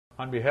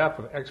On behalf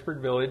of Expert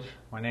Village,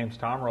 my name's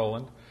Tom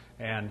Rowland,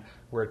 and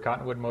we're at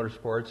Cottonwood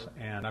Motorsports,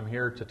 and I'm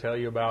here to tell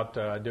you about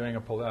doing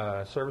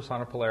a service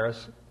on a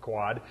Polaris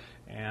quad,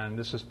 and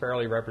this is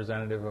fairly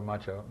representative of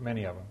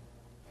many of them.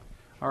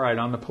 All right,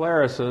 on the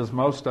Polarises,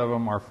 most of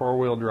them are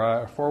four-wheel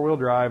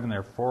drive, and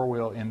they're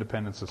four-wheel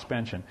independent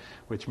suspension,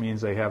 which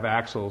means they have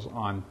axles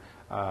on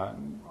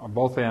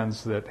both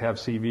ends that have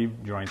CV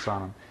joints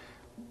on them.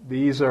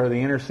 These are the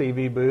inner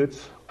CV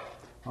boots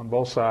on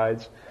both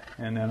sides,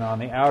 and then on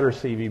the outer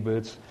CV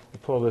boots, you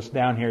pull this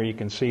down here, you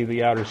can see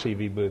the outer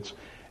CV boots.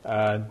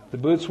 The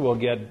boots will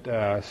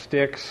get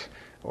sticks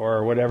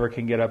or whatever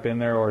can get up in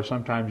there, or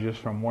sometimes just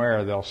from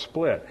wear they'll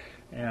split.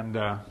 And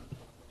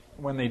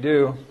when they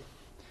do,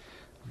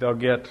 they'll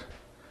get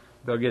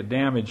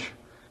damage,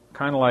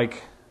 kind of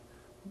like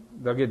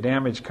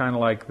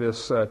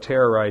this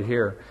tear right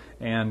here.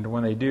 And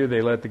when they do,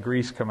 they let the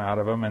grease come out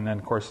of them, and then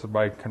of course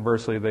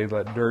conversely they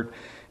let dirt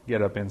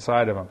get up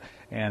inside of them.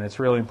 And it's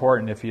really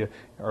important, if you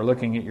are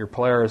looking at your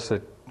Polaris,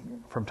 that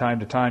from time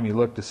to time you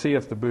look to see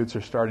if the boots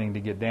are starting to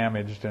get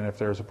damaged and if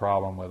there's a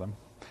problem with them.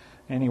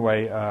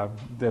 Anyway,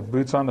 the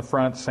boots on the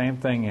front, same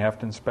thing, you have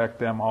to inspect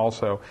them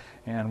also.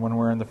 And when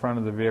we're in the front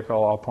of the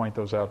vehicle, I'll point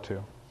those out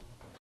too.